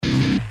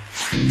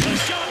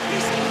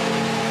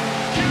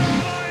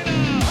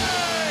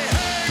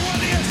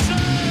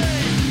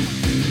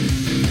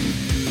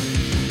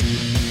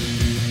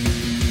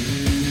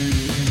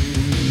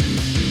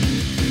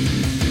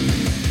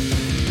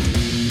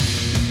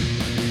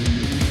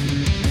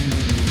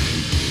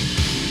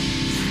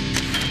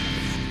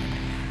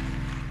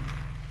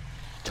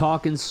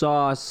Talking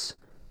Sauce,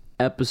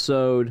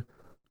 episode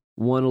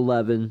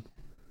 111.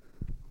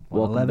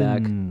 Welcome back.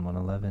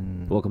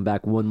 111. Welcome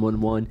back,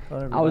 111.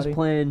 Hello, I was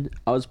everybody.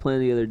 playing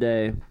the other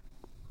day,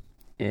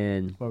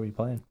 and What were you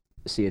playing?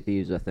 Sea of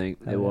Thieves, I think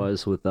Oh, it yeah.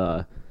 was, with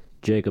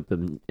Jacob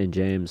and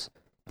James.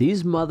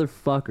 These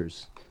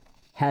motherfuckers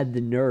had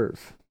the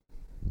nerve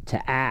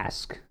to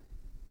ask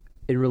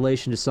in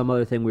relation to some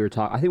other thing we were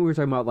talking. I think we were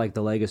talking about like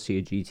the legacy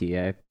of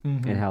GTA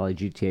and how like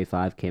GTA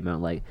 5 came out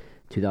like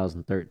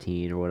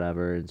 2013 or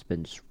whatever. It's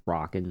been just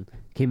rocking.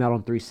 Came out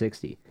on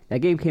 360. That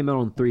game came out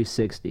on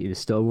 360.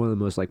 It's still one of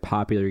the most like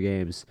popular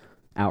games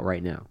out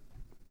right now.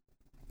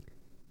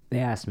 They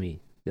asked me,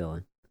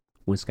 Dylan,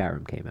 when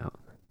Skyrim came out.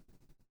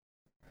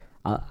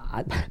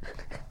 I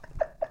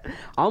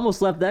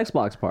almost left the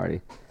Xbox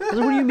party. I was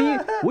like, what do you mean?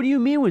 What do you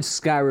mean when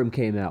Skyrim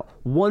came out?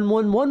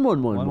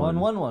 11111.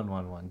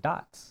 11111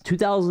 dots.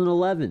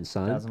 2011,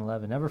 son.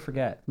 2011. Never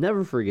forget.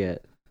 Never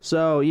forget.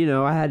 So,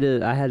 I had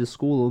to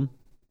school them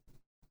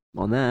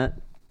on that.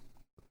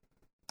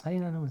 How do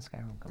you not know when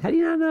Skyrim comes? How do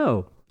you not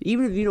know?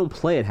 Even if you don't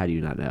play it, how do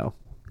you not know?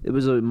 It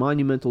was a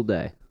monumental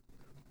day.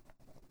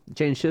 It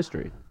changed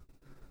history.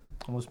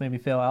 Almost made me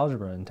fail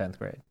algebra in 10th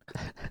grade.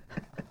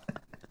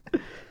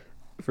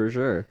 For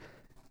sure.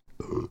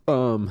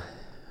 So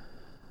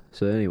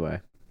anyway.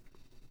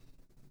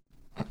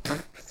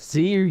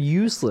 See, you're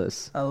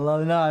useless. I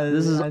love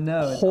This is I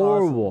know. It's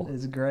horrible. awesome.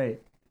 It's great.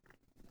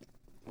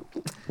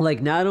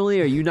 Like, not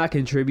only are you not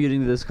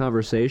contributing to this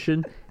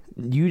conversation,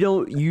 you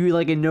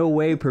like in no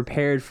way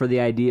prepared for the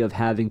idea of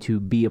having to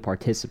be a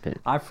participant.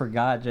 I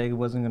forgot Jacob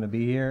wasn't going to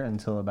be here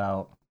until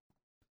about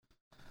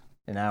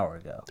an hour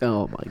ago.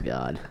 Oh my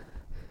god.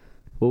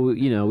 Well,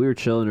 we were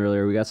chilling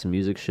earlier. We got some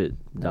music shit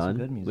Got some done.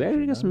 good music We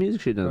actually shit got some done.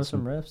 music shit done. Wrote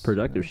some riffs.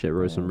 productive shit.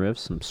 Wrote Yeah. some riffs,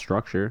 some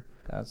structure.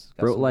 Got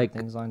Wrote some like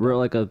things lined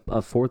wrote up. like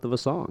a fourth of a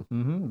song.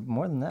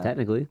 More than that.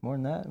 Technically, More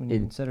than that. When you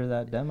In- consider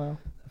that demo.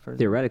 For,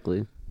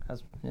 theoretically,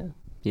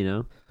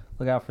 yeah.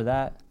 Look out for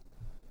that.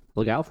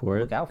 look out for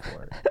it. Look out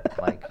for it.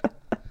 Like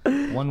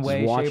one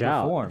way, watch shape,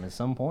 out. or form. At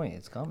some point,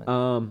 it's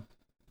coming.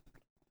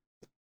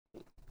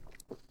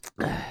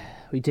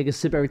 We take a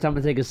sip every time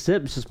I take a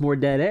sip. It's just more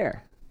dead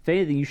air. If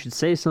anything, you should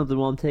say something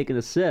while I'm taking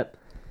a sip.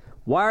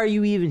 Why are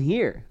you even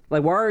here?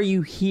 Like, why are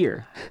you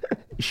here?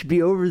 You should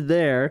be over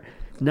there,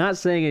 not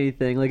saying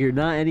anything. Like you're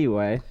not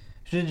anyway.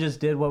 Should have just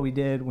did what we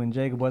did when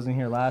Jacob wasn't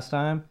here last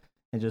time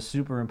and just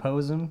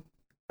superimpose him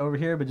over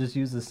here, but just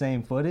use the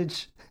same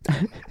footage.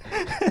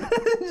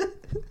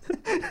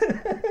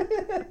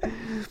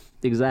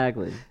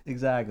 Exactly.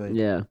 Exactly.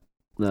 Yeah.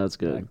 No, that's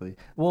good. Exactly.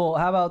 Well,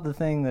 how about the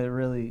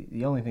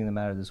only thing that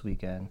mattered this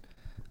weekend,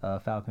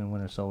 Falcon and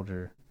Winter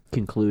Soldier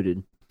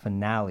Concluded.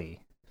 finale.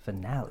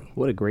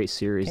 What a great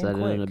series Came that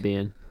ended quick. up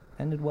being.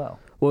 Ended well.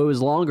 Well, it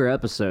was longer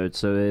episodes,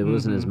 so it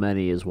wasn't as Mhm.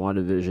 many as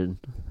WandaVision.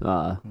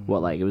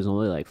 It was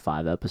only like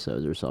 5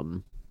 episodes or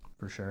something.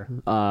 For sure.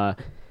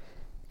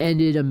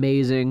 Ended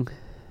amazing.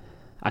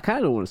 I kind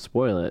of don't want to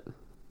spoil it.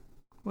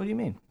 What do you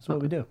mean? That's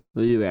what we do.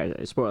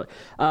 Spoil it.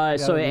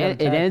 So gotta it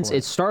tag ends. for it.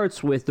 It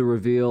starts with the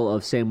reveal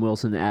of Sam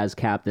Wilson as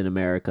Captain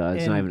America.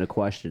 It's not And- even a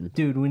question.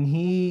 Dude, when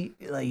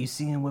you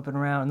see him whipping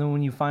around, and then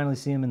when you finally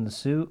see him in the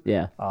suit,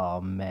 Yeah,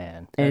 oh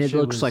man. and That it shit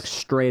looks was- like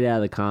straight out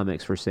of the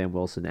comics for Sam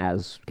Wilson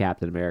as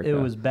Captain America.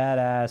 it was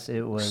badass.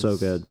 It was so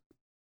good.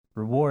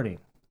 Rewarding.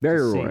 Very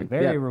to see. rewarding.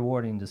 Very Yeah.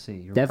 rewarding to see.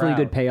 You're Definitely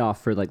proud. good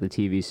payoff for like the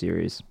TV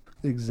series.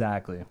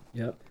 Exactly.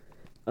 Yep.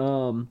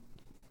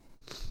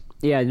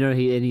 Yeah,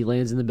 he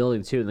lands in the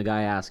building too, and the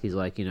guy asks, he's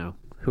like,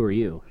 who are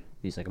you?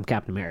 He's like, I'm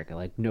Captain America,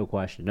 like no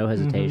question, no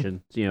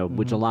hesitation.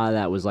 Which a lot of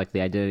that was like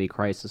the identity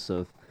crisis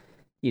of,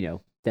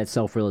 that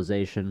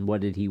self-realization.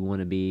 What did he want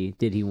to be?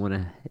 Did he want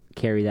to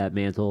carry that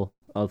mantle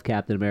of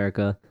Captain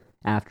America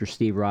after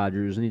Steve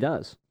Rogers? And he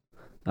does.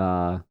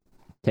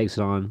 Takes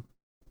it on.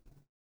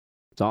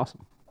 It's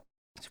awesome.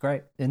 It's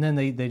great. And then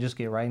they just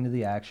get right into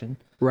the action.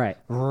 Right.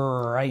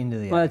 Right into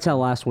the Well, action. that's how the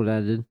last one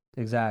ended.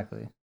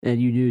 Exactly. And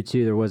you knew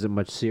too there wasn't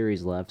much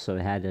series left, so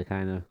it had to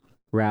kind of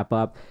wrap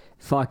up.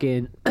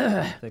 Fucking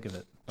Think of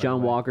it.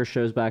 John Walker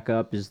shows back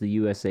up as the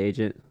U.S.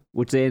 agent,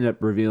 which they end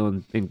up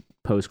revealing in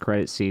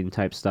post-credit scene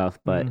type stuff.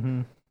 But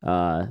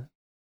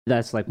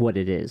that's like what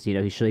it is. He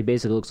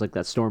basically looks like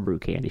that Storm Brew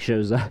can. He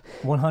shows up.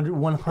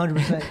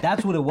 100%.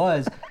 That's what it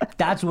was.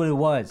 That's what it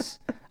was.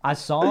 I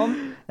saw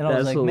him and I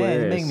was That's like, man,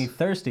 hilarious. it made me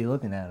thirsty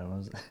looking at him. I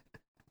was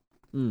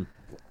like,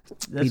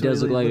 He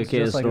does look like a looks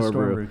can of just like a Storm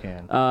Brew. Brew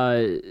can.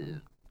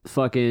 And,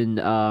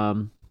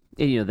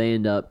 they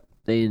end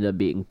up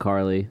beating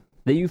Carly.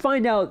 Then you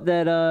find out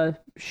that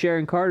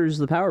Sharon Carter's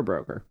the power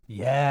broker,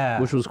 Yeah.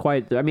 which was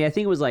quite. I mean, I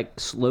think it was like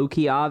low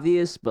key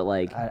obvious, but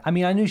like I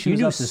mean, I knew she You was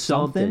knew up to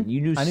something. something.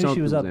 You knew I knew she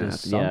something was was up gonna to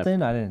happen, yeah.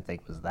 something. I didn't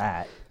think it was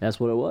that. that's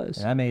what it was.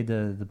 And I made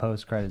the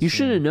post credits. You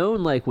should have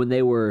known, like when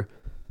they were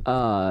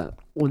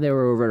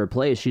over at her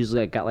place. She's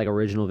like got like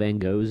original Van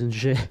Goghs and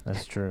shit.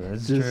 That's true.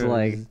 It's Just true.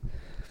 like,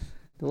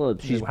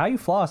 look, she's. How you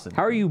flossing?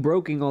 How are you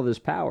broking all this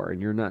power and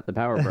you're not the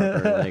power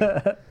broker?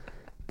 Like,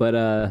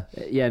 but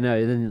yeah,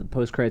 no. Then the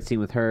post credit scene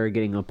with her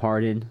getting a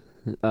pardon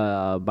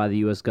by the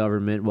U.S.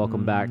 government,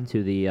 welcome back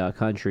to the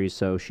country,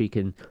 so she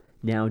can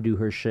now do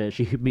her shit.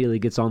 She immediately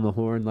gets on the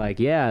horn like,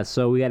 yeah,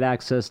 so we got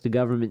access to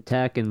government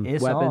tech and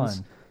It's weapons.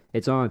 on.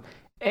 It's on.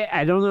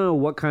 I don't know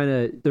what kind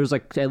of... There's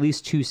like at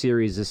least 2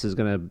 series this is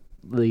going to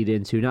lead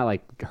into. Not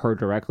like her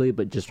directly,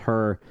 but just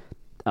her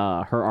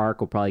arc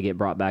will probably get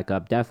brought back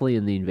up. Definitely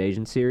in the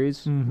Invasion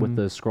series with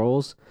the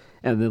Skrulls.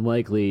 And then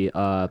likely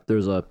I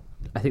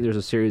think there's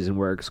a series in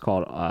works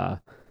called...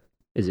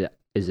 Is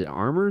it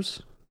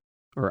Armors?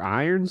 Or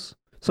Irons?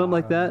 Something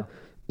like that.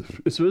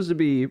 It's supposed to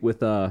be with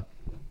Don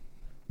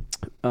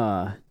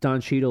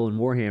Cheadle and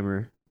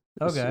Warhammer.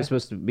 Okay. It's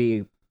supposed to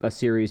be a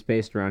series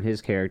based around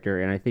his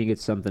character, and I think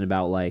it's something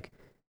about like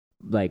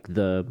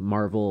the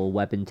Marvel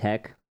weapon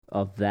tech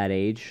of that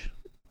age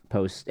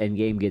post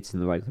Endgame gets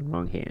in the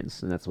wrong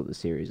hands, and that's what the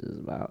series is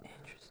about.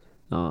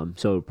 Interesting.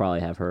 So it'll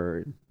probably have her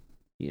and,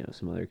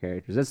 some other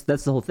characters.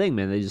 That's the whole thing,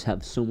 man. They just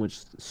have so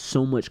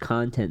much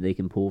content they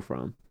can pull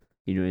from.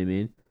 You know what I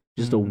mean?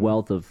 Just a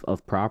wealth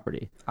of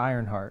property.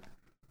 Ironheart.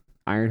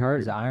 Ironheart?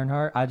 Is it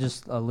Ironheart? I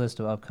just a list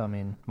of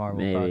upcoming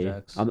Marvel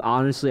projects.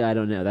 Honestly, I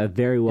don't know. That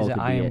very well could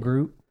be I Am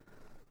Groot?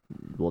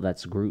 Well,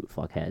 that's Groot,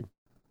 fuckhead.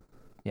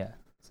 Yeah,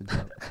 it's a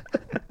joke.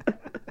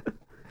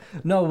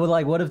 No,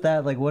 but what if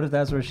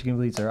that's where she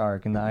completes her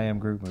arc in the I Am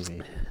Groot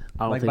movie?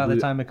 By the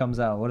time it comes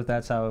out, what if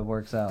that's how it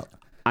works out?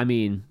 I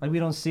mean, we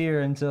don't see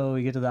her until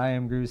we get to the I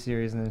Am Groot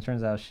series, and then it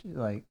turns out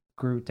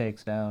Groot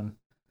takes down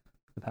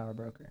the Power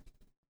Broker.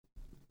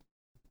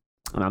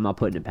 I'm not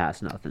putting it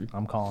past nothing.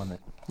 I'm calling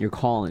it. You're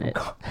calling it.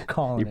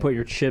 You're putting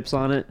your chips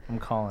on it. I'm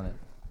calling it.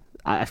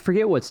 I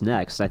forget what's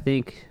next. I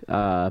think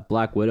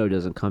Black Widow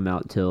doesn't come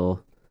out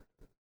till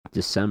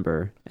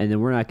December, and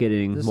then we're not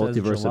getting this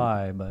multiverse. Says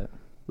July, but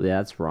yeah,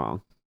 that's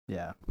wrong.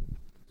 Yeah,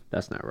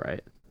 that's not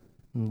right.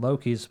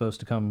 Loki's supposed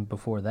to come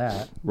before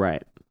that,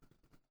 right?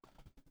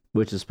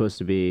 Which is supposed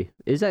to be?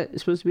 Is that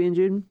supposed to be in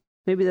June?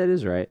 Maybe that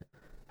is right.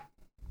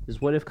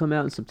 Does What If come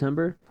out in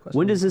September?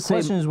 When does this?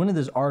 Question is, when did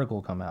this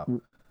article come out?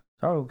 This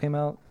article came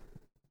out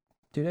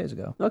 2 days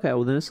ago. Okay,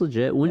 well then it's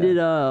legit. When does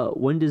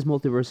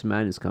Multiverse of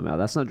Madness come out?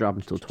 That's not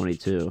dropping until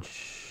 22.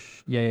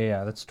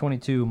 Yeah. That's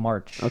 22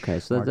 March.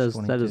 Okay, so that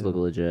does look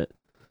legit.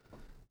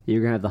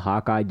 You're gonna have the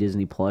Hawkeye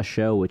Disney Plus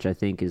show, which I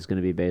think is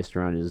gonna be based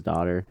around his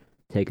daughter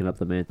taking up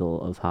the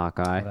mantle of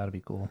Hawkeye. Oh, that'd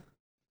be cool.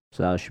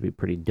 So that should be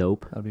pretty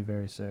dope. That'd be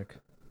very sick.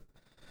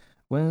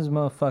 When's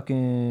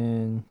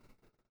motherfucking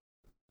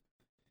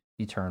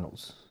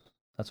Eternals?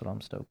 That's what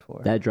I'm stoked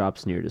for. That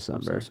drops near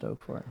December. I'm so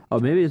stoked for it. Oh,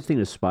 maybe the thing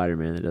is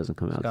Spider-Man that doesn't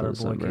come out until December.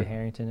 It's got our boy Kit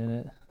Harington in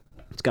it.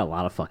 It's got a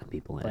lot of fucking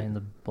people in Playing it.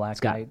 the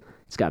Black Knight.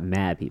 It's got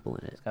mad people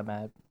in it. It's got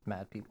mad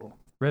people.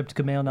 Ripped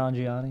Kumail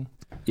Nanjiani.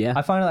 Yeah.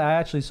 I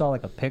actually saw a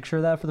picture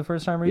of that for the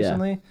first time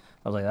recently. Yeah.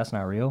 I was like, that's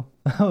not real.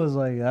 I was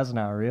like, that's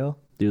not real.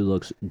 Dude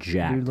looks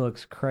jacked. Dude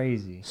looks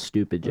crazy.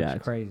 Stupid jacked.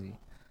 Looks crazy.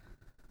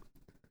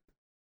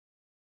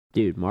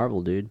 Dude,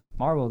 Marvel,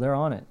 they're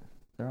on it.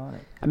 They're on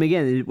it. I mean,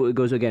 it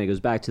goes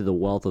back to the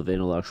wealth of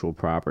intellectual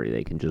property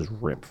they can just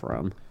rip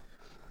from.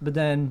 But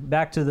then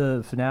back to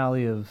the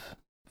finale of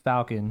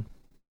Falcon,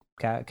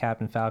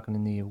 Captain Falcon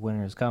and the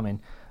Winter is Coming.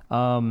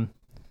 So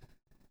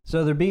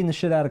they're beating the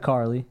shit out of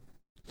Carly.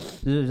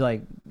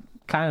 They're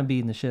kind of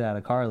beating the shit out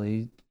of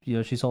Carly.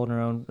 She's holding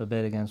her own a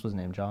bit against, what's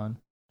his name, John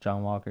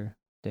Walker.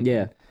 Dickhead.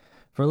 Yeah.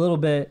 For a little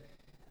bit,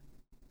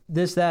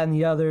 this, that, and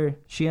the other.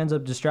 She ends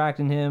up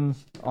distracting him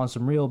on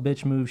some real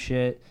bitch move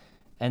shit.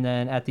 And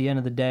then at the end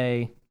of the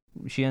day,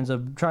 she ends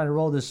up trying to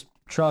roll this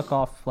truck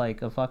off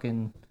a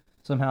fucking...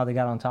 Somehow they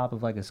got on top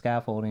of a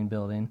scaffolding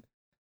building.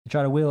 They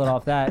try to wheel it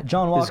off that.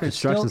 John Walker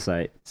construction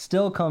site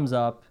still comes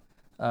up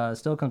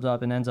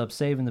and ends up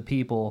saving the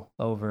people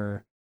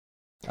over...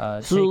 so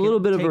a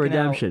little bit of a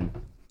redemption.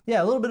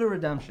 Yeah, a little bit of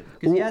redemption.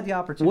 Because he had the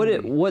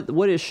opportunity.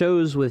 What it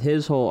shows with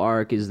his whole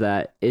arc is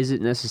that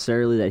isn't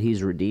necessarily that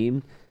he's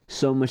redeemed,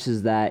 so much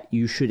as that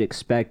you should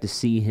expect to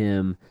see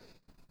him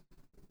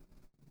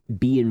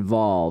be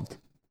involved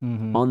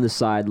on the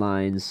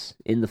sidelines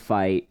in the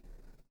fight,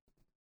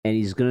 and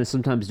he's going to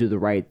sometimes do the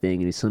right thing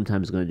and he's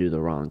sometimes going to do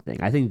the wrong thing.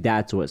 I think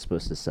that's what it's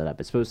supposed to set up.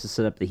 It's supposed to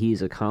set up that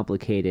he's a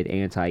complicated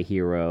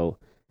anti-hero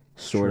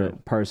sort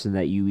of person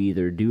that you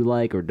either do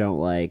like or don't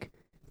like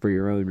for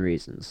your own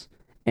reasons.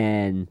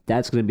 And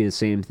that's going to be the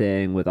same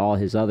thing with all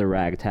his other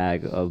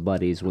ragtag of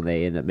buddies when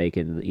they end up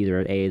making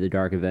either A, the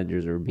Dark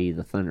Avengers, or B,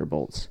 the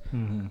Thunderbolts.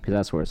 Because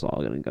that's where it's all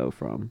going to go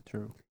from.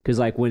 True. Because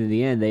when in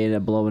the end they end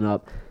up blowing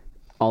up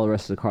all the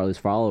rest of the Carly's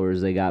followers,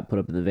 they got put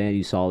up in the van.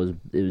 You saw it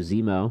was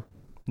Zemo.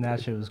 And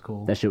that shit was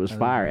cool. That shit was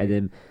fire. And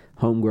then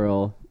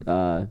homegirl,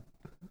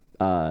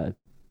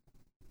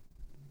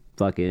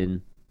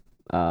 fucking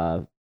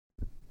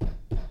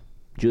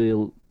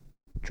Julia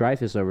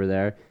Dreyfus over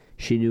there,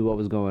 she knew what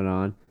was going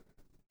on.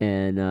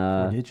 And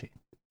or did she?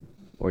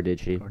 Or did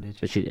she?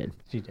 But she did.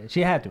 She did. She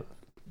had to have.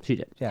 She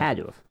did. Had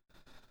to have.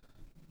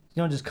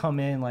 You don't just come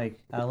in out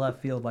of left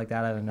field like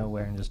that out of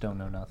nowhere and just don't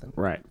know nothing.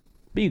 Right.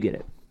 But you get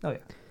it. Oh, yeah.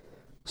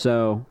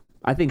 So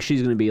I think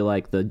she's going to be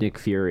like the Nick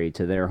Fury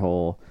to their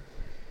whole...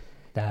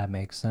 That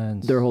makes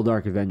sense. Their whole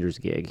Dark Avengers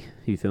gig.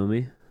 You feel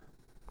me?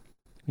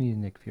 You need a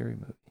Nick Fury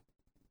movie.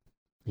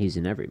 He's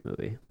in every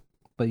movie.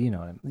 But you know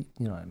what I mean.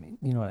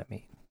 You know what I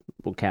mean.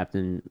 Well,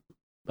 Captain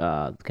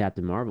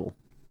Marvel.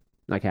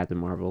 Not Captain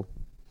Marvel.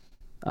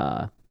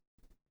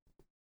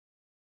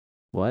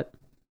 What?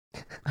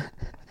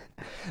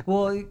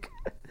 Well,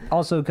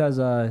 also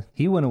because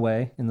he went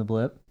away in the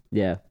blip.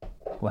 Yeah.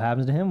 What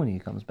happens to him when he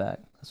comes back?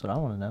 That's what I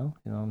want to know.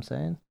 You know what I'm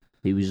saying?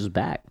 He was just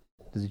back.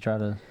 Does he try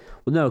to?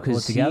 Well, no, pull it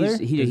because together? Does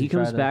he try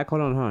comes to- back.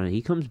 Hold on.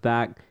 He comes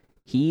back.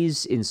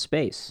 He's in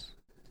space.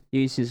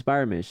 You see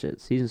Spider-Man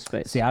shits. He's in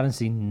space. See, I didn't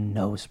see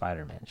no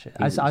Spider-Man shit.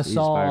 I He's saw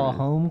Spider-Man.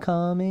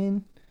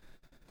 Homecoming.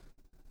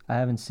 I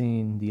haven't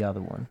seen the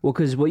other one. Well,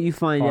 because what you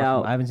find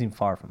out, I haven't seen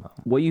Far From Home.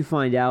 what you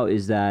find out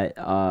is that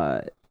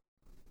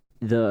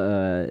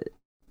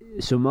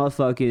so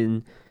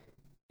motherfucking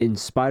in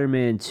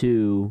Spider-Man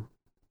 2,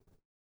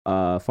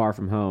 Far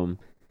From Home,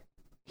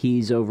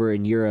 he's over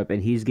in Europe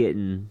and he's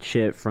getting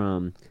shit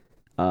from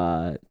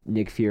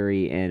Nick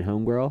Fury and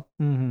Homegirl.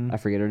 Mm-hmm. I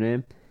forget her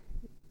name.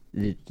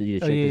 The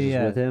chick Oh, that's just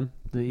yeah. with him.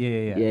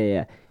 Yeah.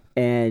 Yeah.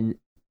 And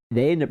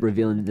they end up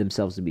revealing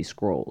themselves to be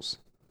Skrulls,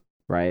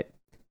 right?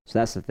 So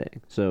that's the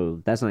thing.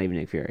 So that's not even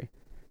Nick Fury.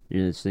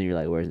 You know, so then you're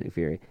like, where's Nick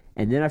Fury?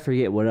 And then I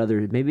forget what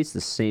other, maybe it's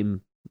the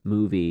same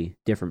movie,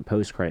 different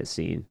post-credit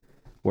scene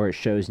where it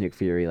shows Nick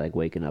Fury like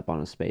waking up on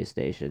a space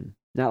station.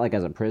 Not like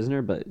as a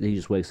prisoner, but he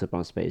just wakes up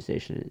on a space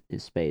station in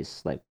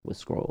space, like with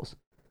Skrulls.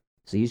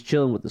 So he's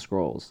chilling with the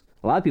Skrulls.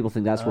 A lot of people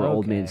think that's where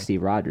old man Okay.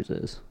 Steve Rogers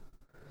is.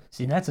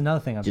 See, that's another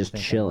thing I'm Just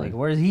thinking. chilling. Like,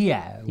 where's he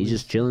at? He's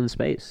just chilling in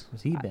space.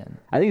 Where's he been?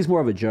 I think it's more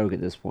of a joke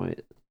at this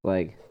point.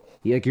 Like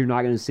you're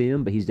not going to see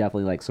him, but he's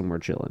definitely like somewhere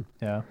chilling.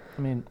 Yeah.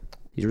 I mean,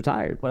 He's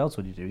retired. what else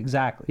would you do?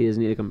 Exactly. He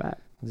doesn't need to come back.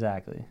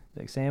 Exactly.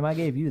 Like, Sam, I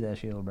gave you that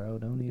shield, bro.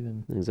 Don't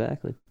even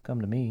Exactly.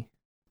 come to me.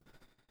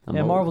 I'm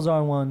Yeah, old. Marvel's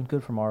on one.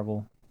 Good for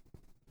Marvel.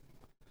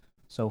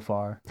 So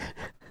far. You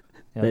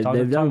know, They've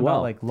talking done well.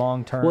 about like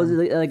long-term Well,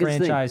 like, it's the thing.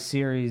 franchise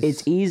series.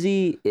 It's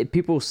easy.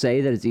 People say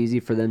that it's easy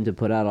for them to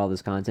put out all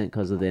this content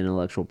because of the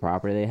intellectual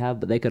property they have,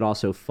 but they could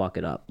also fuck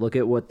it up. Look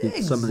at what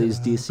some of these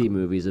DC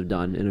movies have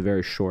done in a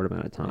very short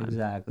amount of time.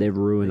 Exactly. They've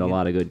ruined They a get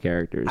lot of good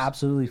characters.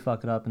 absolutely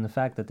fuck it up, and the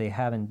fact that they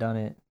haven't done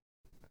it.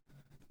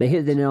 They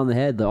hit the nail on the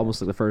head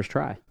almost like the first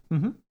try.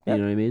 Mm-hmm. You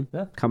know what I mean?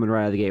 Yeah. Coming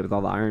right out of the gate with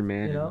all the Iron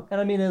Man. You know,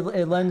 and I mean,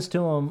 it lends to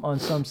them on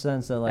some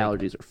sense that like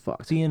Allergies are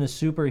fucked. being a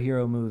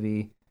superhero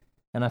movie,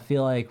 and I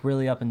feel like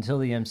really up until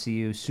the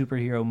MCU,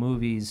 superhero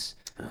movies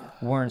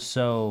weren't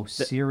so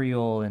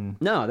serial and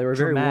No, they were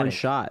very dramatic. one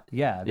shot.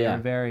 yeah, they Yeah.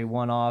 were very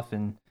one-off,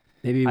 and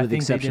Maybe I with the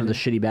think they exception of the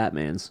shitty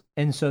Batmans.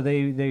 so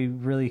they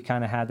really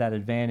kind of had that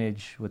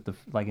advantage with the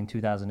like in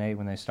 2008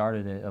 when they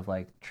started it of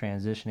like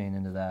transitioning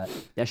into that.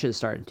 That should have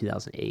started in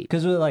 2008.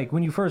 Because like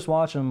when you first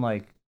watch them,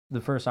 like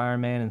the first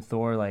Iron Man and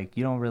Thor, like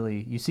you don't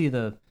really you see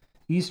the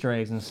Easter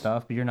eggs and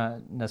stuff, but you're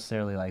not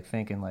necessarily like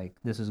thinking like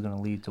this is going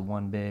to lead to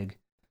one big.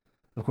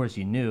 Of course,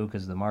 you knew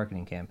because of the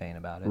marketing campaign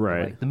about it. but,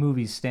 Right. like the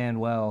movies stand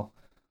well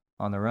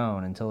on their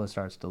own until it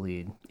starts to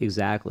lead.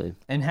 Exactly.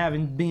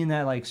 And being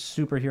that like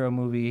superhero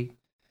movie,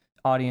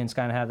 audience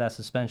kind of have that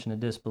suspension of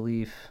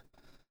disbelief,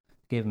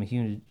 gave them a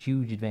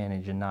huge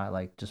advantage and not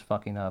like just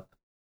fucking up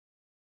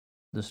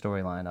the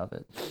storyline of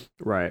it.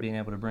 Right. Being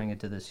able to bring it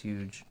to this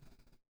huge.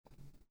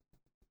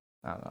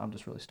 I don't know, I'm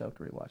just really stoked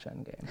to rewatch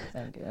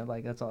Endgame.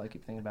 Like that's all I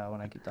keep thinking about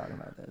when I keep talking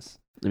about this.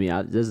 I mean,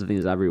 this is the thing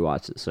is I've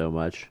rewatched it so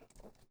much.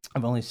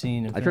 I've only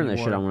seen. I turn that Infinity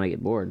shit War. on when I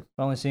get bored.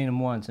 I've only seen him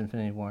once,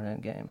 Infinity War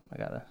and Endgame.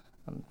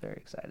 I'm very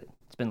excited.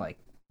 It's been like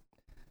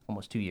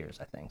almost 2 years,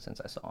 I think,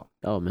 since I saw him.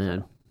 Oh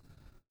man,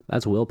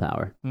 that's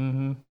willpower.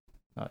 Mm-hmm.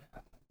 Oh yeah.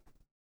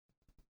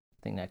 I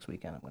think next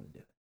weekend I'm gonna do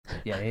it.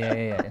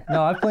 Yeah.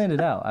 No, I've planned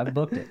it out. I've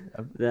booked it.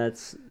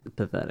 That's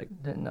pathetic.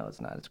 No,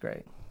 it's not. It's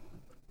great.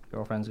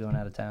 Girlfriend's going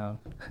out of town.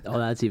 Oh,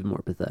 that's even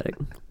more pathetic.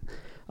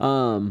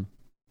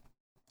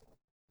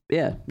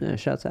 Yeah,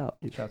 shouts out.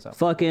 Shouts out.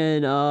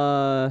 Fucking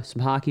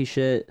some hockey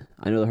shit.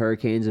 I know the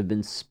Hurricanes have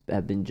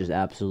been just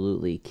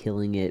absolutely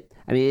killing it.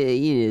 I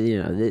mean,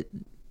 you know,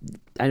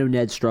 I know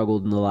Ned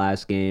struggled in the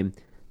last game.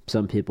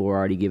 Some people were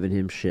already giving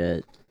him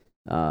shit.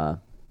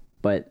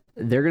 But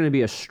they're going to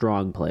be a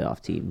strong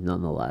playoff team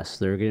nonetheless.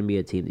 They're going to be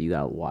a team that you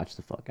got to watch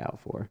the fuck out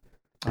for.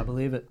 I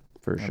believe it.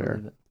 For I sure.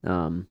 believe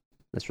it.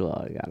 That's really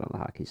all I got on the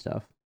hockey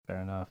stuff.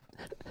 Fair enough.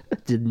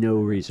 Did no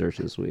research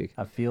this week.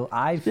 I feel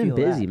It's been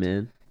busy, that.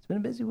 man. It's been a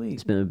busy week.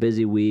 It's been a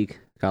busy week.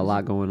 Got a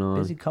lot going on.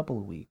 busy couple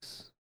of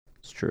weeks.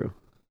 It's true.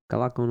 Got a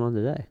lot going on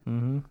today.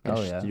 Mm-hmm. Got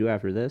Oh shit yeah. to do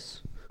after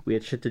this. We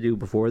had shit to do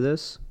before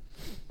this.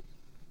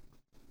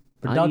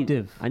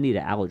 Productive. I need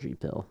an allergy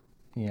pill.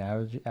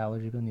 Yeah,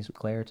 allergy pill needs some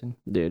Claritin.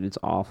 Dude, it's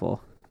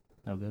awful.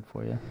 No good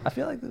for you. I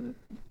feel like the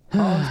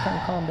pollen's kind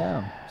of calmed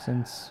down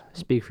since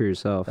Speak for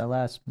yourself. that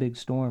last big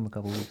storm a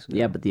couple weeks ago.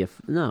 Yeah, but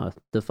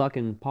the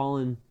fucking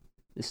pollen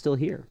is still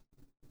here.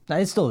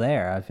 It's still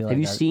there. I feel like Have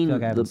you seen I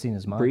haven't the seen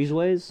as much.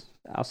 breezeways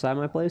outside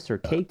my place? They're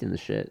caked in the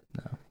shit.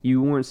 No.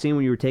 You weren't seeing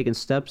when you were taking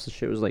steps, the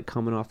shit was like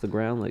coming off the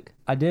ground like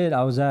I did.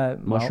 I was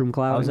at Mushroom I was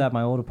clouding? at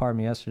my old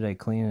apartment yesterday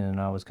cleaning, and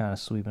I was kind of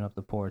sweeping up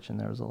the porch, and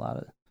there was a lot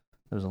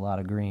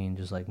of green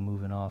just like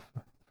moving off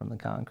from the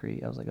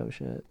concrete. I was like, oh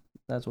shit.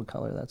 That's what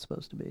color that's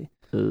supposed to be.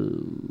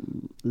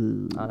 Ooh. I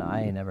don't know.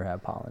 I ain't never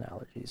had pollen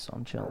allergies, so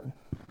I'm chilling.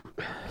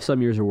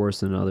 Some years are worse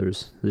than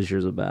others. This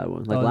year's a bad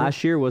one. Like Oh,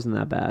 last year wasn't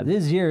that bad.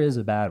 This year is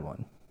a bad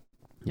one.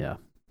 Yeah.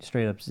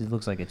 Straight up, it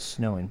looks like it's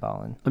snowing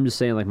pollen. I'm just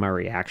saying, like, my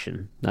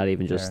reaction, not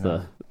even just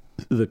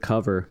the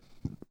cover.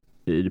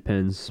 It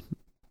depends.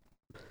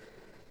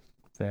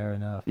 Fair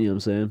enough. You know what I'm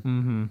saying?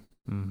 Mm-hmm.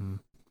 Mm-hmm.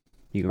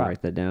 You can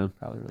write that down.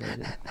 Probably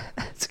related.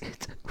 That's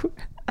good.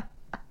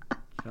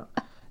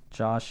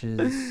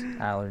 Josh's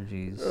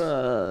allergies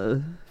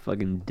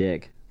Fucking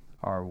dick.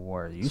 are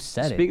worse. You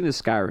said Speaking of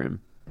Skyrim,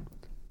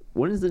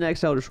 when is the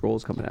next Elder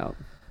Scrolls coming out?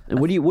 And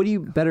what do you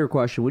better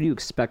question, what do you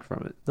expect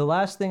from it? The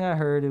last thing I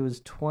heard, it was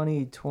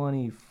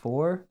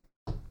 2024.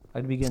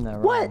 I'd be getting that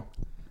wrong. What?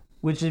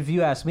 Which, if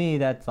you ask me,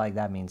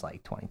 that means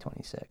like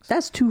 2026.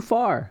 That's too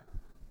far.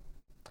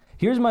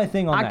 Here's my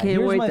thing on I that. can't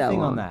Here's wait my that thing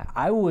long. on that.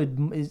 I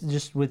would it's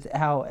just with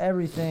how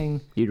everything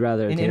You'd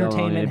rather in take how long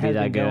entertainment it'd be has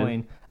that been good?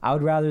 going. I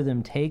would rather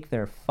them take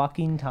their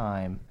fucking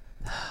time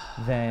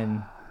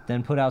than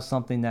put out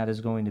something that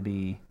is going to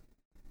be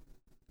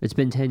It's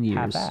been 10 years.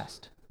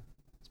 half-assed.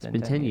 It's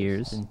been 10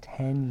 years. It's been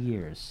 10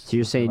 years. So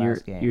you're since the saying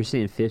last game. you're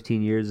saying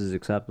 15 years is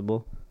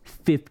acceptable?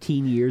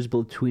 15 years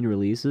between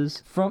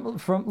releases? from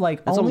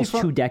like That's only almost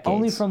from, 2 decades.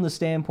 Only from the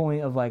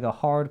standpoint of like a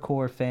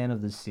hardcore fan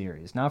of the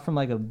series, not from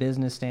like a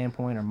business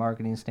standpoint or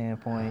marketing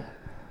standpoint.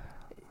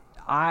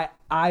 I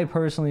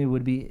personally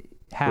would be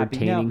happy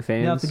Retaining now,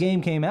 fans? Now, if the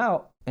game came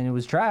out and it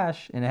was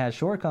trash and it had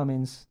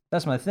shortcomings,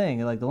 that's my thing.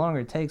 Like the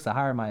longer it takes, the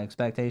higher my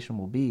expectation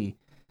will be.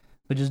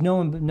 But just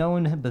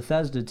knowing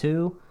Bethesda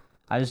too,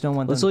 I just don't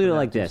want. Let's them look to at put it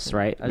out like too this, soon.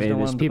 right? I just don't There's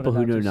want them to people put it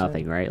who out know too soon.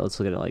 nothing, right? Let's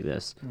look at it like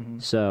this. Mm-hmm.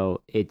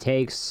 So it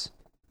takes,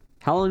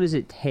 how long does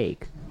it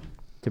take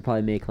to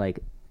probably make like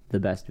the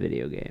best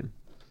video game?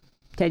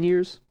 10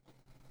 years?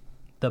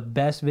 The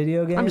best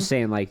video game. I'm just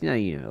saying, like,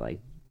 like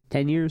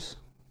 10 years.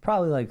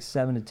 Probably like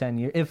 7 to 10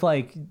 years. If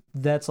like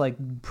that's like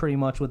pretty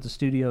much what the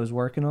studio is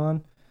working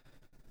on.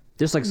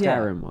 Just like Yeah,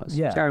 Skyrim was.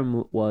 yeah.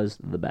 Skyrim was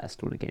the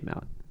best when it came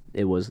out.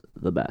 It was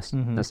the best.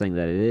 Mhm. Not saying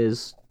that it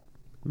is.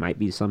 Might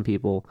be some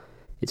people.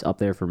 It's up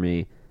there for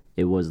me.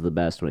 It was the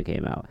best when it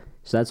came out.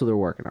 So that's what they're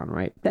working on,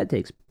 right? That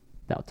takes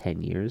about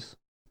 10 years.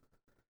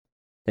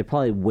 They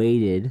probably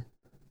waited,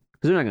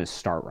 because they're not going to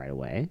start right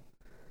away.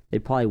 They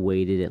probably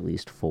waited at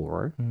least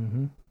 4,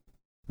 Mm-hmm.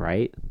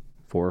 right?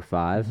 4 or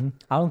 5.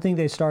 I don't think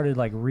they started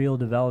like real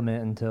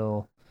development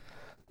until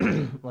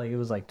like it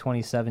was like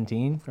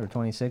 2017 or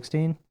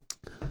 2016.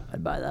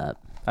 I'd buy that.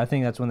 I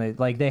think that's when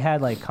they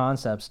had like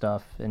concept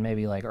stuff and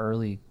maybe like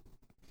early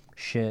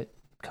shit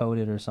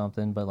coded or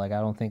something, but like I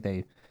don't think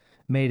they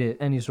made it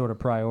any sort of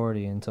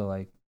priority until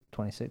like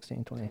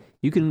 2016, 20.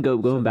 You can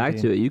going back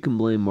 17. to it. You can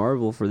blame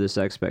Marvel for this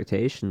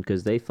expectation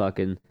because they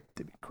fucking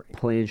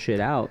playing shit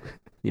out.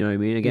 You know what I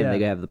mean? Again, Yeah.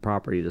 they have the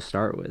property to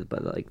start with,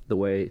 but like the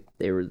way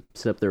they were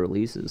set up their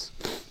releases.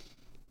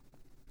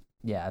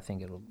 Yeah, I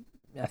think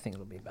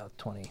it'll be about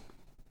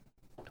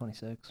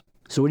 2026.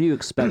 So what do you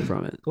expect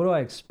from it? What do I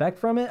expect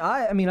from it?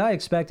 I mean, I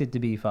expect it to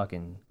be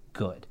fucking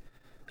good.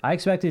 I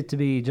expect it to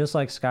be just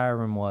like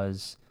Skyrim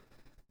was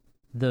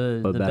the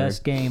But better.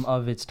 best game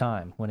of its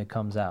time when it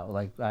comes out.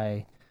 Like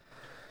I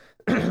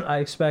I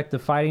expect the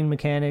fighting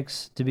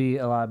mechanics to be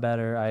a lot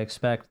better. I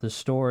expect the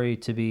story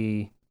to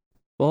be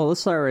Well, let's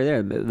start right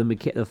there.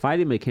 The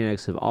fighting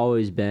mechanics have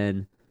always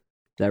been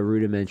that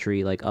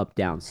rudimentary, like up,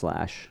 down,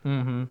 slash,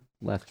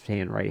 left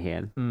hand, right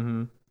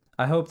hand.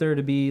 I hope there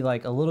to be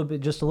like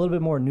just a little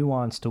bit more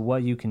nuance to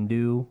what you can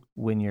do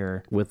when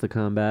you're With the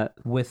combat.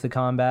 with the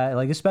combat,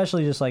 like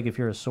especially just like if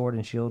you're a sword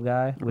and shield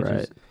guy, which is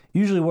Right.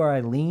 usually where I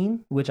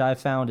lean, which I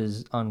found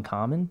is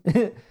uncommon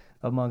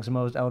amongst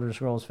most Elder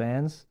Scrolls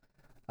fans.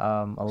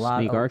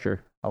 Sneak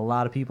archer. A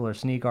lot of people are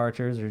sneak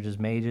archers or just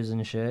mages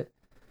and shit.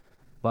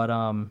 But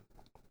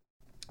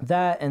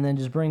that and then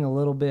just bring a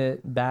little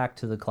bit back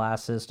to the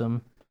class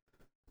system,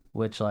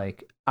 which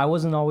like I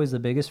wasn't always the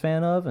biggest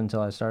fan of until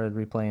I started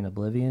replaying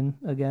Oblivion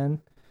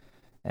again.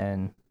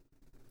 And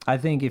I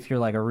think if you're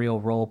like a real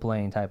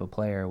role-playing type of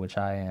player, which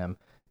I am,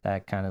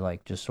 that kind of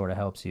like just sort of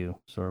helps you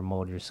sort of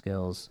mold your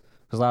skills.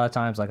 Because a lot of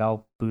times, like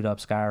I'll boot up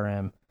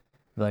Skyrim,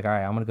 be like, all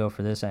right, I'm gonna go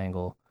for this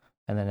angle,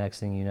 and the next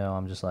thing you know,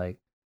 I'm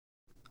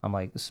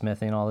like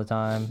smithing all the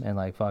time and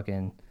like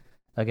fucking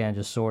again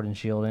just sword and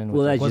shielding.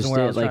 Well, which that's wasn't just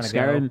where I it. was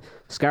Like trying to go,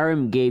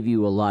 Skyrim gave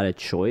you a lot of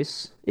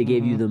choice. It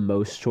gave you the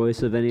most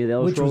choice of any of the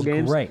Elder which Scrolls was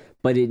games. great.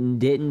 But it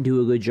didn't do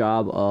a good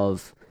job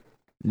of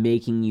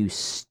making you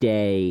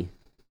stay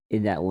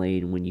in that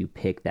lane when you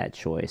pick that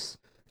choice.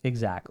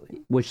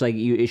 Exactly. Which, like,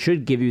 it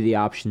should give you the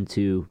option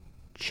to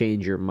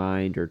change your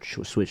mind or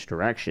switch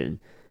direction.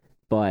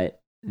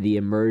 But the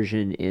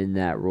immersion in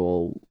that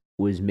role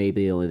was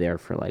maybe only there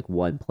for like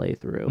one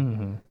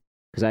playthrough.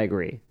 Because I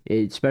agree,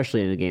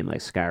 especially in a game like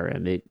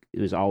Skyrim, it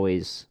was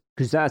always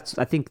because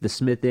I think the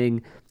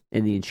smithing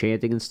and the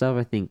enchanting and stuff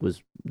I think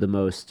was the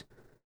most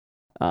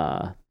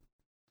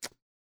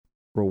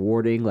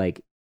rewarding,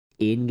 like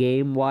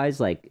in-game wise,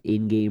 like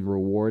in-game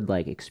reward,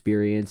 like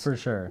experience, For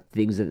sure.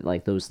 things that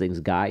like those things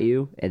got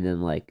you, and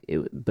then like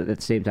it, but at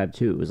the same time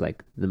too, it was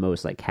like the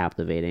most like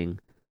captivating.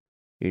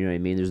 You know what I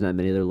mean? There's not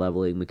many other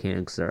leveling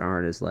mechanics that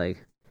aren't as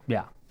like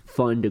Yeah.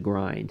 fun to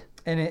grind.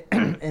 And it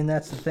and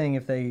that's the thing,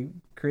 if they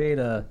create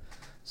a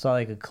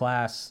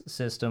class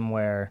system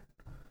where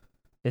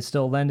it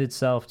still lends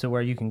itself to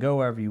where you can go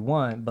wherever you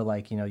want, but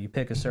like, you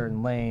pick a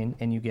certain lane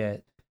and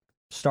you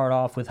start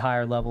off with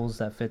higher levels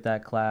that fit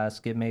that class,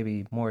 get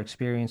maybe more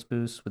experience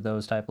boosts with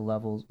those type of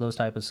levels, those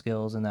type of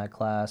skills in that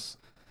class.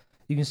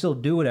 You can still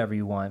do whatever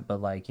you want,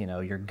 but like,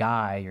 your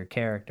guy, your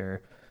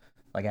character,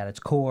 like at its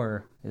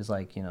core is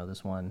like,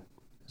 this one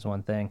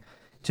thing.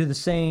 To the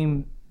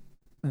same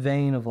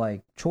vein of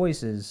like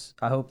choices,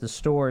 I hope the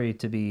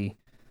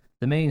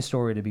main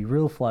story to be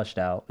real fleshed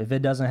out. If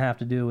it doesn't have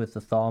to do with the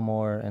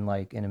Thalmor and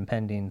like an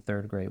impending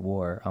Third Great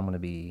War, I'm gonna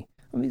be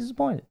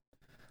disappointed.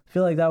 I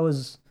feel like that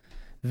was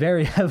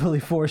very heavily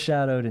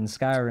foreshadowed in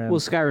Skyrim. Well,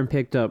 Skyrim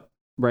picked up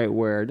not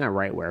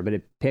right where, but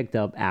it picked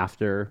up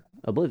after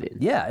Oblivion.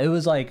 Yeah, it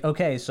was like,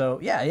 okay, so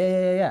yeah.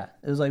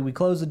 It was like we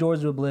closed the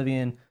doors to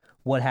Oblivion.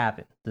 What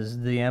happened?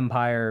 The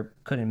Empire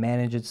couldn't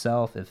manage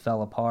itself. It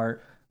fell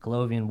apart.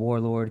 Colovian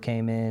warlord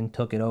came in,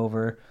 took it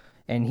over,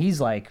 and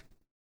he's like,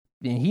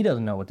 he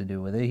doesn't know what to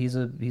do with it.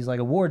 He's like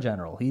a war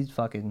general. He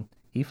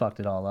fucked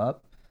it all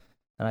up.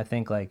 And I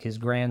think like his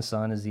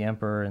grandson is the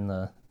emperor in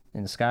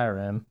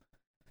Skyrim,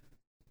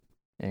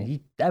 and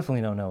he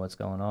definitely don't know what's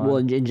going on. Well,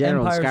 in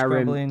general, Empire's Skyrim,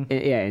 crumbling.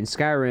 in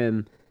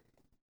Skyrim,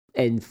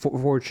 and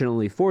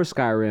fortunately for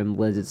Skyrim,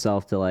 lends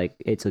itself to like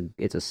it's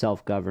a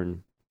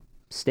self-governed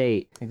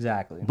state.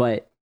 Exactly.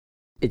 But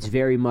it's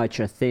very much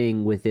a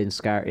thing within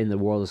in the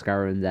world of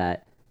Skyrim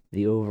that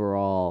the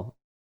overall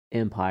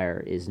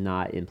empire is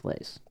not in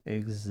place.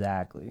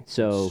 Exactly.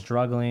 So it's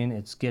struggling.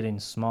 It's getting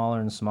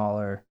smaller and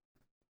smaller.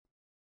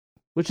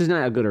 Which is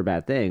not a good or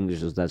bad thing.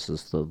 That's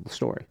just the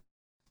story.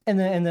 And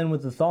then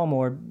with the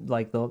Thalmor,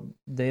 like them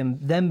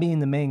being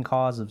the main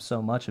cause of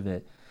so much of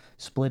it,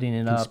 splitting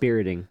it up,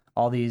 Conspirating.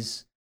 all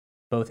these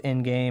both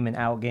in-game and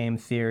out-game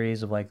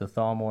theories of like the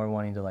Thalmor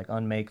wanting to like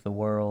unmake the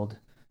world,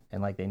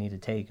 and like they need to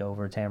take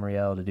over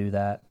Tamriel to do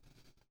that.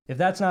 If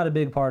that's not a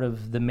big part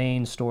of the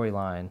main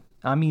storyline,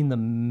 I mean the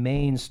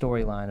main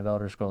storyline of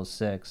Elder Scrolls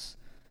 6,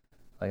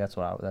 like that's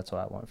what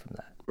I want from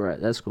that. Right,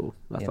 that's cool.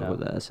 I fuck with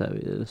that. That's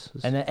heavy.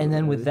 And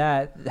then with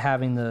that,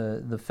 having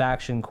the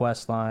faction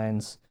quest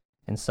lines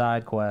and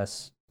side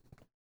quests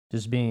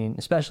just being,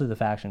 especially the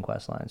faction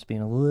quest lines,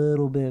 being a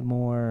little bit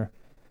more,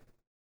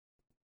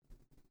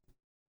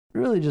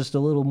 really just a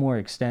little more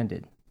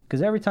extended.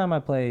 Because every time I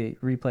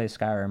replay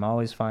Skyrim, I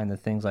always find that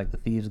things like the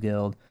Thieves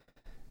Guild,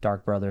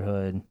 Dark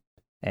Brotherhood,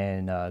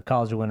 and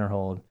College of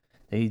Winterhold,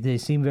 they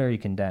seem very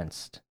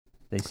condensed.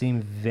 They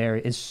seem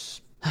very.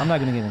 I'm not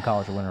going to get into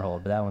College of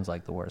Winterhold, but that one's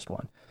like the worst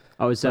one.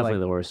 Oh, it's definitely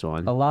like, the worst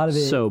one. A lot of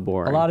it so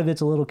boring. A lot of it's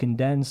a little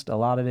condensed. A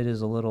lot of it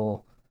is a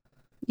little.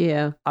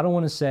 Yeah. I don't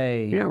want to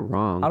say. You're not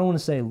wrong. I don't want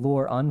to say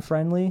lore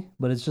unfriendly,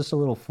 but it's just a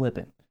little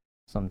flippant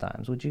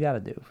sometimes, which you got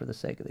to do for the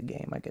sake of the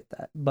game. I get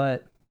that,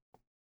 but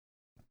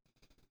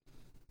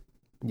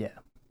yeah.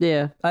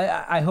 Yeah.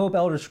 I hope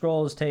Elder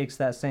Scrolls takes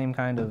that same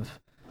kind of,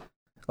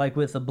 like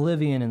with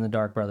Oblivion and the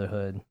Dark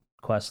Brotherhood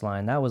quest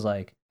line. That was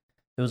like,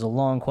 it was a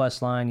long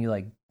quest line. You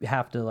like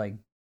have to like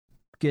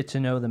get to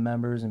know the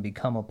members and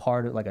become a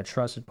part of, like a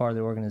trusted part of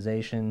the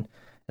organization.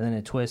 And then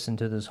it twists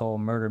into this whole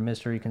murder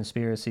mystery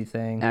conspiracy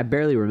thing. I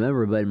barely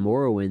remember, but in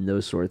Morrowind,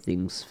 those sort of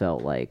things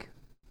felt like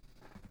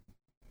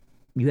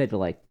you had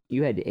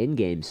to end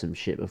game some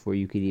shit before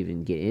you could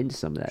even get into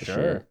some of that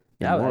shit.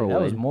 That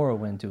was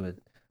Morrowind to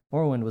it.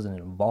 Morrowind was an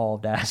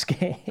involved ass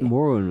game.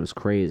 Morrowind was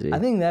crazy. I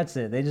think that's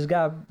it.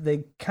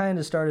 They kind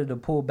of started to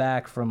pull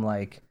back from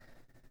like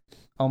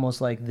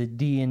almost like the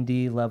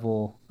D&D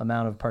level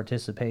amount of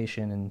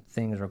participation and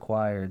things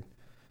required.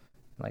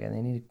 Like, and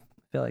they need,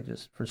 I feel like,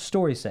 just for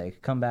story's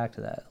sake, come back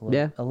to that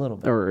a little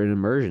bit. Or an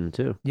immersion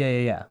too.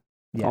 Yeah.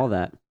 All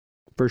that,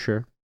 for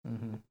sure.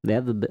 Mm-hmm. They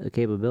have the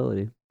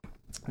capability.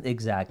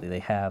 Exactly, they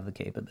have the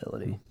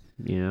capability.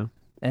 You know,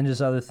 and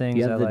just other things.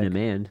 You have the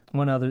demand.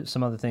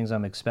 Some other things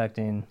I'm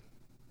expecting,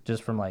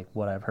 just from like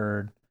what I've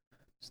heard,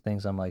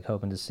 things I'm like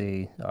hoping to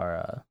see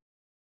are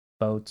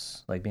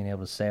boats, like being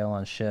able to sail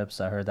on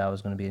ships. I heard that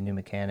was going to be a new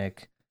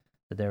mechanic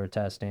that they were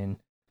testing.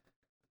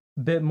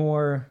 Bit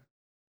more,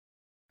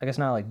 I guess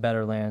not like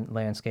better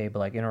landscape, but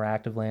like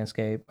interactive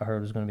landscape. I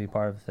heard was going to be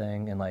part of the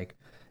thing, and like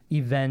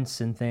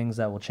events and things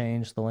that will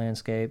change the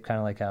landscape, kind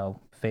of like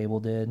how Fable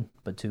did,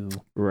 but to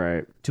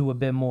a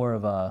bit more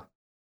of a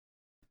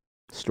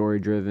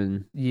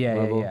story-driven.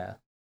 Yeah.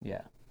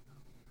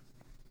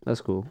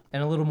 That's cool.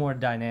 And a little more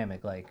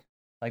dynamic, like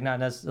not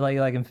necessarily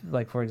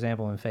like for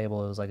example in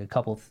Fable, it was like a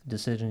couple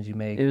decisions you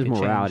make. It was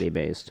morality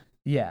based.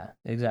 Yeah,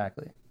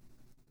 exactly.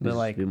 But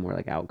like be more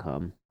like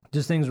outcome.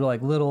 Just things were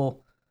like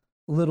little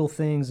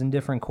things and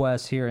different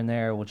quests here and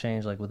there will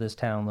change, like what this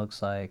town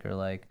looks like, or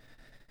like,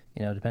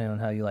 you know, depending on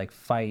how you like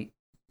fight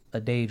a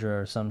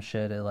Daedra or some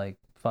shit, it like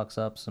fucks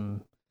up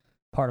some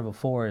part of a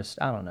forest.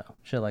 I don't know,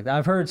 shit like that.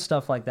 I've heard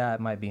stuff like that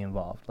might be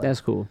involved. Like,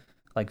 That's cool.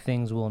 like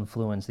things will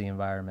influence the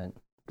environment.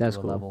 That's to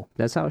a cool. level.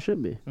 That's how it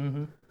should be.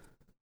 Mm-hmm.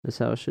 That's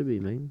how it should be,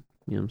 man.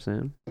 You know what I'm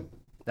saying?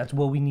 That's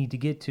what we need to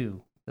get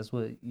to. That's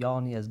what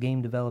y'all need as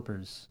game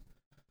developers.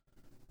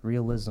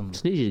 Realism.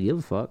 Just need you to give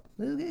a fuck.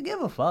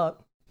 Give a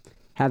fuck.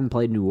 Haven't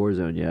played New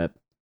Warzone yet.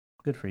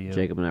 Good for you.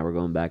 Jacob and I were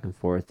going back and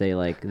forth. They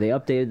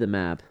updated the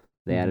map.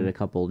 They added a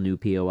couple new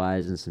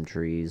POIs and some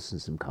trees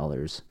and some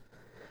colors.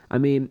 I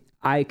mean,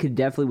 I could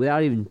definitely,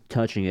 without even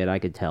touching it, I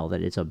could tell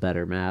that it's a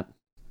better map.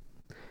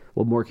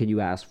 What more can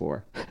you ask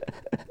for?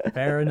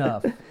 Fair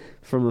enough.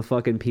 From a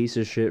fucking piece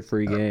of shit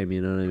free game,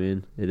 you know what I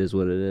mean? It is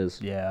what it is.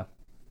 Yeah.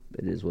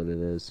 It is what it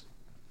is.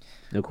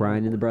 No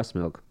crying in the breast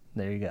milk,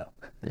 There you go.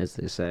 as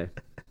they say.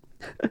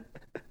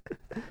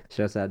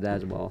 Shouts out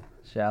Dodgeball.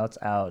 Shouts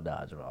out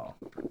Dodgeball.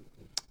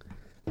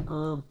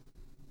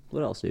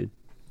 What else, dude?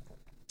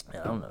 I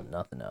don't know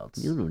nothing else.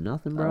 You don't know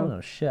nothing, I don't bro?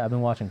 know shit. I've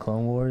been watching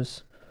Clone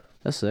Wars.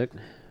 That's sick.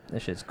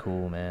 That shit's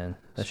cool, man.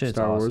 That shit's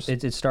Star awesome. Wars.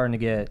 It's starting to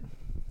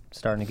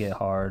get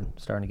hard,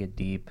 starting to get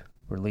deep.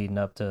 We're leading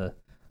up to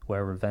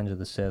where Revenge of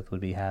the Sith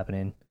would be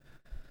happening.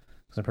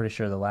 Because I'm pretty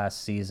sure the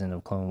last season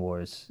of Clone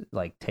Wars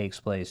like takes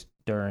place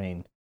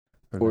during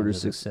Revenge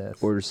of the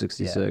Sith. Order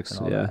 66, and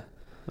all yeah. that.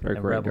 Or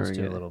And right Rebels during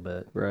too it. a little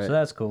bit. Right. So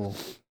that's cool.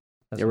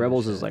 That's Yeah, good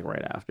Rebels shit. is like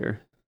right after.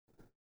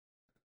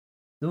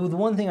 The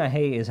one thing I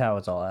hate is how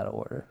it's all out of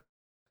order.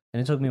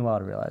 And it took me a while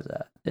to realize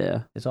that.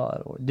 Yeah. It's all out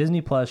of order. Disney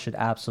Plus should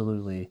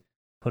absolutely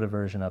put a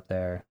version up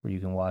there where you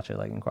can watch it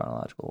like in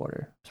chronological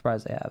order. I'm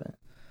surprised they haven't.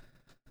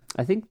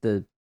 I think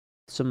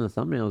some of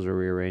the thumbnails are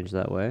rearranged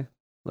that way,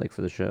 like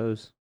for the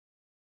shows.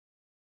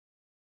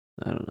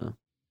 I don't know.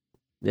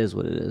 It is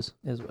what it is.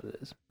 It is what it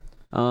is.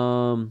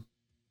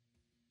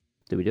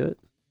 Did we do it?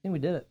 I think we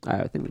did it.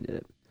 I think we did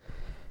it.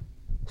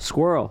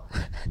 Squirrel,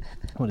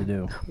 What'd it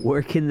do?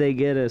 where can they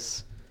get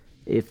us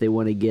if they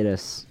want to get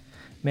us?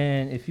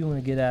 Man, if you want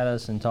to get at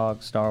us and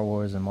talk Star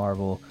Wars and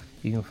Marvel,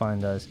 you can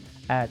find us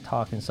at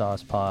Talking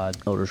Sauce Pod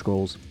Elder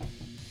Scrolls.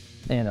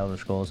 and Elder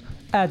Scrolls.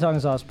 At Talking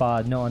Sauce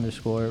Pod, no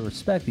underscore.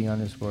 Respect the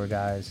underscore,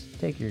 guys.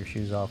 Take your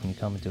shoes off when you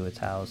come into its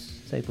house.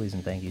 Say please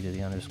and thank you to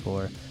the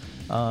underscore.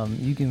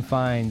 You can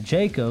find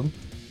Jacob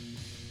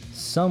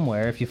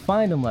somewhere. If you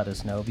find him, let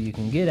us know. But you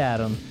can get at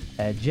him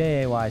at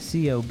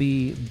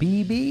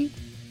JAYCOBBB.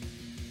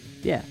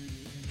 Yeah.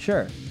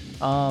 Sure.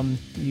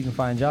 You can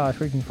find Josh.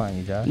 Where can you find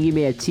you, Josh? You give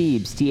me a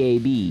Teebs,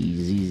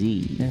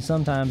 TABZZ. And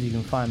sometimes you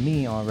can find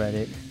me on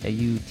Reddit at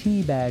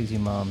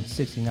TBagsYourMum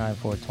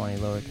 69420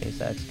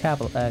 lowercase x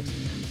capital X.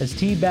 That's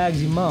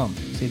TBagsYourMum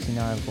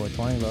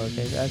 69420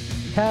 lowercase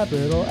x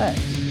capital X.